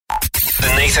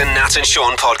Nathan, Nat and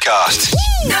Sean podcast.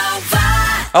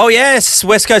 Oh, yes.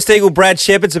 West Coast Eagle Brad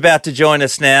Shepherd's about to join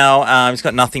us now. He's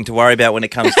got nothing to worry about when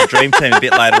it comes to Dream Team a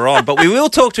bit later on. But we will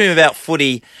talk to him about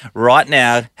footy right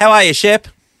now. How are you, Shep?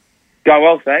 Going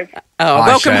well, thanks. Oh,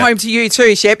 welcome home to you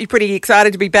too, Shep. You're pretty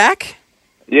excited to be back?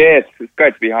 Yeah, it's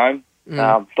great to be home.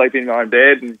 Sleeping in my own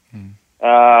bed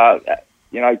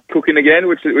and, cooking again,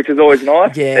 which is always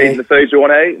nice. Yeah. Eating the food you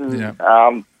want to eat.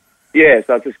 And,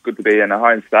 so it's just good to be in a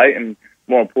home state and,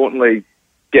 more importantly,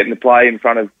 getting to play in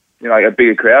front of, a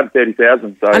bigger crowd,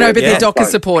 30,000. So, I know, but they're Dockers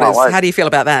can't supporters. wait. How do you feel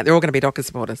about that? They're all going to be Dockers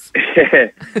supporters.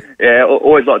 Yeah,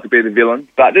 always like to be the villain.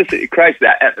 But just it creates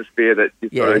that atmosphere that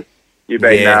you've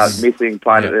been missing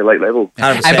playing at the elite level.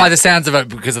 100%. And by the sounds of it,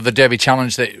 because of the Derby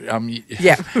Challenge that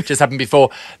just happened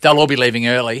before, they'll all be leaving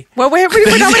early. Well, we're not going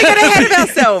to get ahead of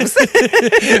ourselves. All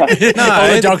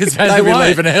the Dockers fans will be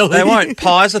leaving early. They won't.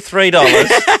 Pies are $3.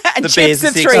 And The Bears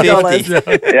chips are are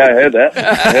 $6.50. Yeah, I heard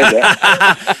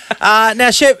that.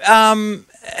 Now, Shep,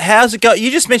 how's it go? You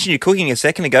just mentioned you're cooking a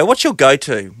second ago. What's your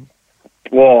go-to?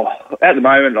 Well, at the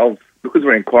moment, because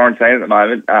we're in quarantine at the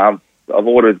moment, I've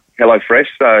ordered HelloFresh,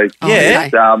 so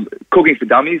it's cooking for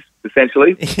dummies,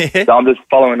 essentially. Yeah. So I'm just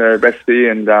following a recipe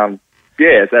and,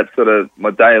 that's sort of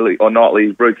my daily or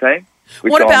nightly routine.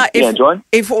 What about enjoying?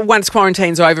 if once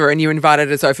quarantine's over and you invited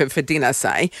us over for dinner,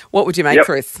 say, what would you make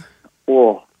for us?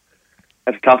 Oh,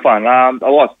 that's a tough one. I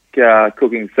like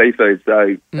cooking seafood,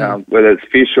 so whether it's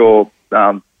fish or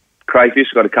crayfish,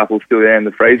 I've got a couple still there in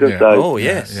the freezer. Yeah. So, Oh,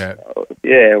 yes.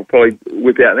 we'll probably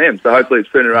whip out them. So hopefully it's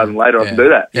sooner rather than later I can do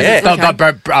that. Yeah.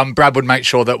 But Brad would make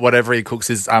sure that whatever he cooks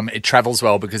is it travels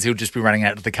well, because he'll just be running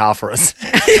out to the car for us.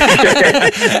 Yeah,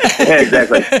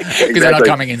 exactly. Because they're not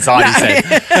coming inside, he said.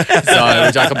 So,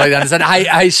 which I completely understand.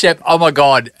 Hey, Shep, oh my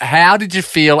God, how did you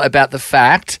feel about the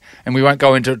fact, and we won't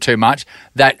go into it too much,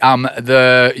 that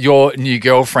your new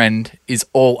girlfriend is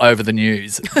all over the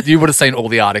news? You would have seen all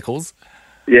the articles.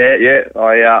 Yeah.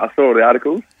 I saw all the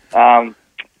articles.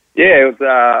 It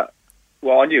was.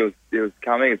 I knew it was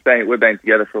coming. We've been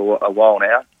together for a while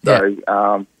now. So,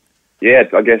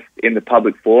 I guess in the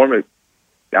public forum, it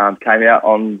came out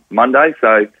on Monday.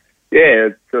 So,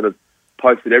 it's sort of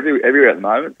posted everywhere at the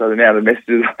moment. So now the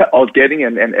messages I was getting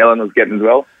and Ellen was getting as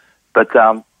well. But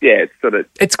it's sort of.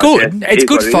 It's good. It's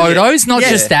good photos, not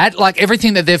just that. Like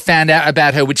everything that they've found out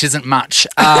about her, which isn't much.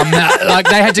 Like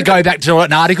they had to go back to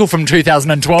an article from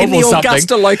 2012 In or the something.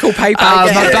 Augusta local paper.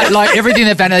 But like everything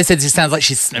they found out, they said she sounds like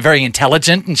she's very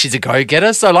intelligent and she's a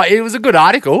go-getter. So like it was a good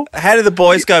article. How did the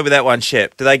boys go with that one,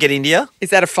 Shep? Do they get into you?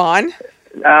 Is that a fine?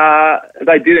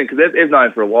 They didn't, because they've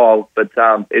known for a while. But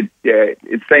it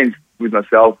seems with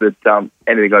myself that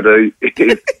anything I do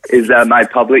is made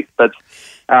public. But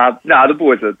the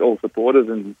boys are all supporters,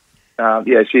 and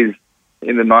she's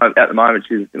at the moment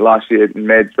she's last year in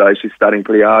med, so she's studying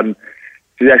pretty hard, and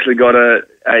she's actually got a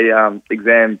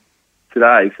exam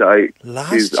today. So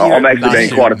I'm actually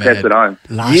being quite a pest at home.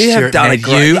 You have done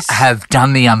You have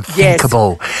done the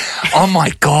unthinkable. Oh my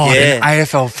God, an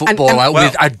AFL footballer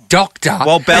with a doctor.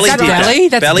 Well, Belly Is that did that. belly?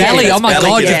 That's Belly belly. did. Oh my Belly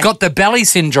God, did. you've got the belly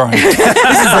syndrome. This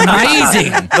is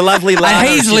amazing. The lovely Lana. And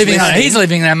he's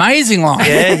living an amazing life.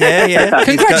 Yeah.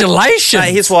 Congratulations.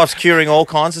 His wife's curing all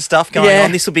kinds of stuff going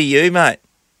on. This will be you, mate.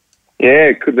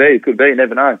 Yeah, it could be. You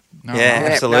never know. Yeah,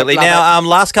 absolutely. love Now,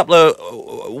 last couple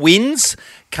of wins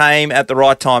came at the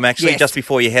right time, actually, just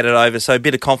before you headed over. So a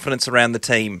bit of confidence around the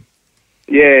team.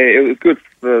 Yeah, it was good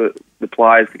for the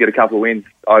players to get a couple of wins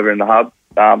over in the hub.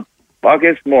 But I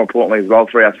guess more importantly as well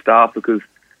for our staff, because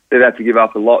they've had to give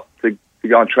up a lot to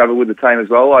go and travel with the team as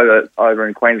well over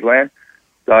in Queensland.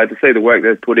 So to see the work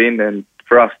they've put in, and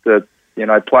for us to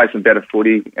play some better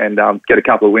footy and get a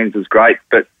couple of wins was great.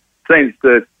 But it seems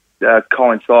to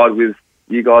coincide with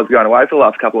you guys going away for the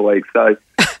last couple of weeks. So.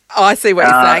 I see what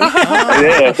you're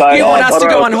saying. So you want us to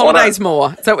go on holidays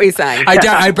more. Is that what you're saying?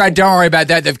 Hey, Brad, don't worry about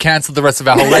that. They've cancelled the rest of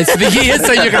our holidays for the year,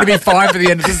 so you're going to be fine for the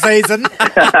end of the season.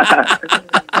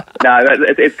 No,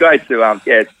 it's great to,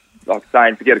 like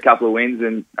saying, to get a couple of wins,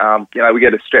 and we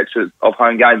get a stretch of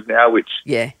home games now, which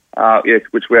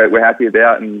which we're happy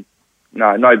about, and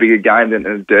no bigger game than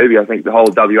a derby. I think the whole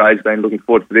WA has been looking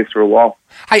forward to this for a while.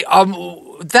 Hey,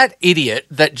 that idiot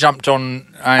that jumped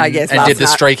on and did the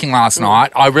streaking last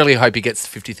night, I really hope he gets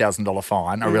the $50,000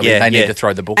 fine. They need to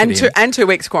throw the book at him. And 2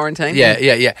 weeks quarantine.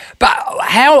 Yeah. But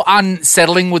how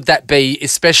unsettling would that be,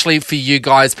 especially for you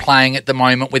guys playing at the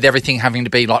moment with everything having to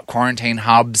be like quarantine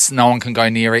hubs, no one can go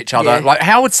near each other? Yeah. Like,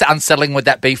 how unsettling would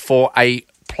that be for a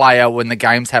player when the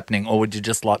game's happening, or would you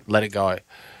just let it go?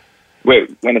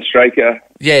 When a striker...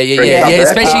 Yeah.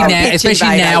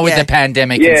 Especially now with the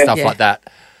pandemic and stuff like that.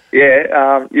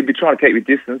 you'd be trying to keep your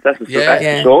distance. That's for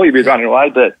Yeah. sure. You'd be running away,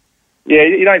 but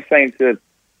you don't seem to.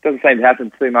 Doesn't seem to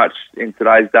happen too much in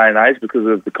today's day and age because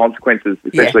of the consequences,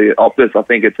 especially at Optus. I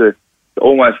think it's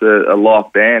almost a life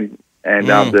ban, and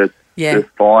the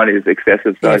fine is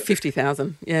excessive. So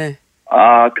 50,000. Yeah.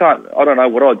 I don't know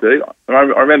what I'd do. I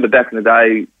remember back in the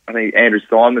day, I think Andrew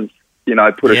Simons,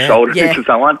 put a shoulder into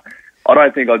someone. I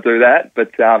don't think I'd do that,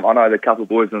 but I know that a couple of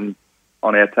boys on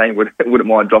our team wouldn't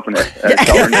mind dropping a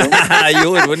shoulder into them.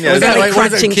 You would, wouldn't you? Was that Wait,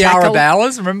 what was it, crunching Kiara tackle?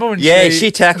 Bowers? Remember when She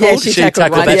tackled. Yeah, she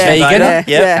tackled one, that yeah. vegan.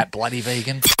 Yeah. that bloody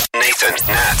vegan? Nathan,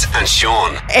 Nat, and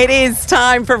Sean. It is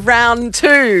time for round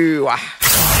 2.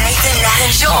 Nathan, Nat,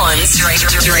 and Sean's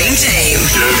Dream Team.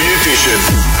 Derby edition.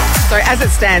 So as it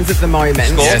stands at the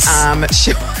moment, Yes.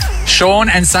 Sean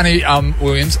and Sonny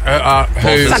Williams,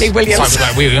 Sonny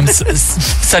Williams.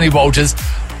 Sonny Walters,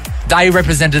 they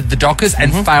represented the Dockers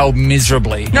and failed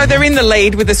miserably. No, they're in the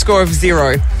lead with a score of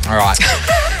 0. All right.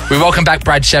 We welcome back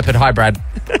Brad Shepherd. Hi, Brad.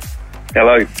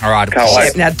 Hello. All right. Can't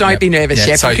wait. Now, don't be nervous,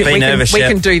 Yeah, Shep. so We be nervous, we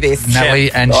Shep. can do this. Natalie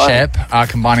and Right. Shep are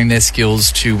combining their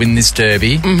skills to win this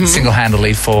derby Mm-hmm.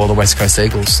 single-handedly for the West Coast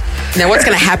Eagles. Now, what's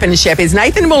going to happen, Shep, is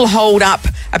Nathan will hold up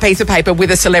a piece of paper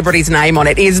with a celebrity's name on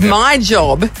it. It is my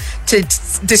job to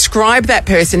describe that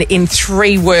person in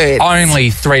 3 words. Only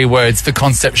 3 words, the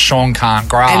concept Sean can't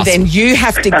grasp. And then you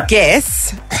have to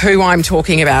guess who I'm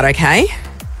talking about, okay?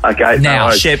 Okay. Now, no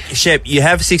worries. Shep, you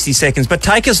have 60 seconds, but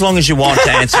take as long as you want to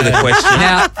answer the question.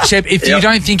 Now, Shep, if you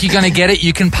don't think you're going to get it,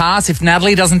 you can pass. If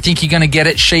Natalie doesn't think you're going to get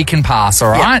it, she can pass, all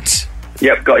right?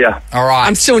 Yep, got ya. All right.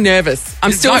 I'm still nervous.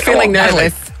 I'm still No, feeling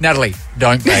nervous. Natalie,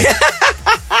 don't be.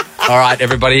 All right,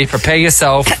 everybody, prepare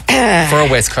yourself for a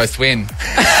West Coast win.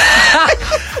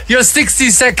 Your 60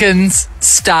 seconds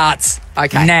starts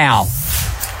now.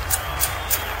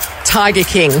 Tiger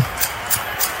King.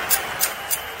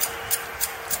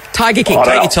 Tiger King.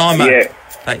 Take your time, mate. Yeah.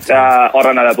 Take your time. I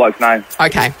don't know that bloke's name.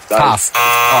 Okay. Pass. All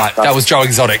right, that was Joe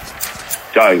Exotic.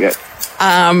 Joe, yeah.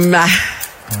 Um,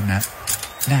 Oh,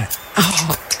 Nat.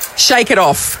 Shake It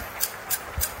Off.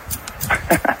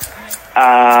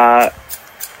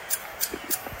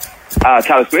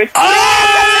 Taylor Swift.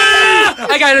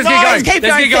 Okay, let's get going. Keep Let's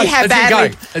going. get going. See how Let's get badly.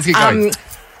 going. Let's get going.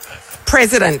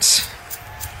 President.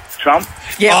 Trump.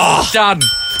 Yeah. Done.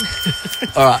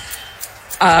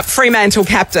 Fremantle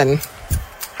captain.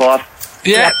 Fife.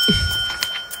 Yeah.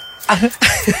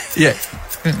 Yeah.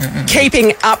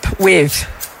 Keeping up with.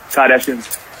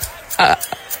 Kardashians.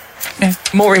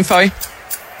 More info.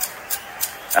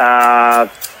 Pass.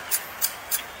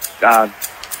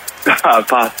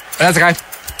 That's okay.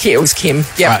 It was Kim. All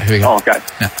Yep. right, here we go. Oh,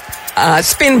 okay.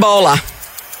 Spin bowler.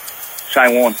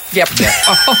 Shane Warne. Yep.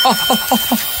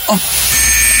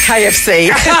 KFC.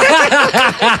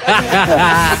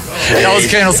 That was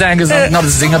Colonel Sanders, not a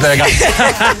Zinger burger.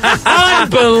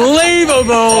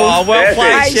 Unbelievable. Oh, well Yeah,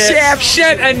 played, Hey, Shep. Chef.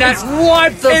 Shep and Nat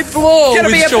wiped the floor Going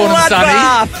to with be a Sean and Sonny.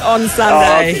 bloodbath on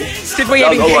Sunday. Did we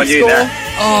even That was all I keep knew score?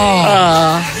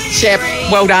 now. Shep,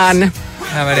 well done.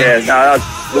 How many? Yeah, no,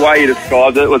 the way you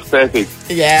described it was perfect.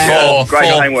 Yeah. Four.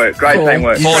 Great Four. teamwork. Great Cool.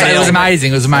 teamwork. It was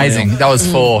amazing. It was amazing. That was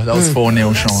 4. That was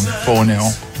 4-0, Sean.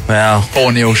 4-0. Well,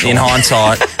 4-0, Sean. in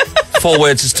hindsight, 4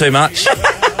 words is too much.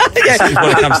 This is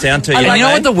what it comes down to. And you know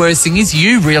mate? what the worst thing is?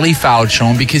 You really failed,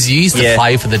 Sean, because you used to Yeah.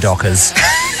 play for the Dockers.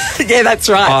 Yeah, that's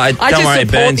right. Oh, I don't just worry, it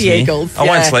support burns the me. Eagles. I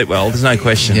won't sleep well. There's no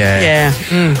question. Yeah.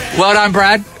 Yeah. Well done,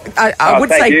 Brad. I would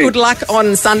thank say you. good luck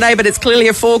on Sunday, but it's clearly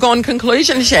a foregone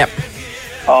conclusion, Shep.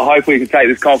 Hopefully you can take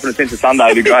this confidence into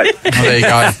Sunday. It'd be great. Oh, there you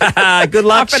go. Good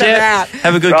luck, Up and about. Shep.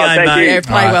 Have a good Right, game, thank mate. you. Yeah,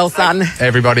 play All right. well, son.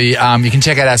 Everybody, you can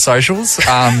check out our socials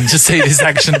to see this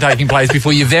action taking place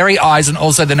before your very eyes, and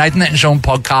also the Nathan and Sean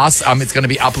podcast. It's going to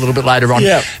be up a little bit later on.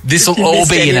 Yep. This will You all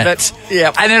missed be in any of it. it.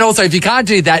 Yep. And then also, if you can't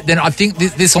do that, then I think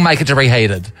this will make it to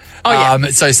Reheated. Oh, yeah.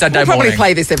 So Sunday We'll probably morning.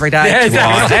 play this every day. Yeah,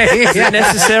 exactly. Is it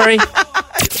necessary?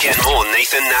 Get more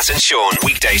Nathan, Nat, and Sean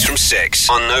weekdays from 6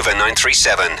 on Nova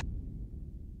 937.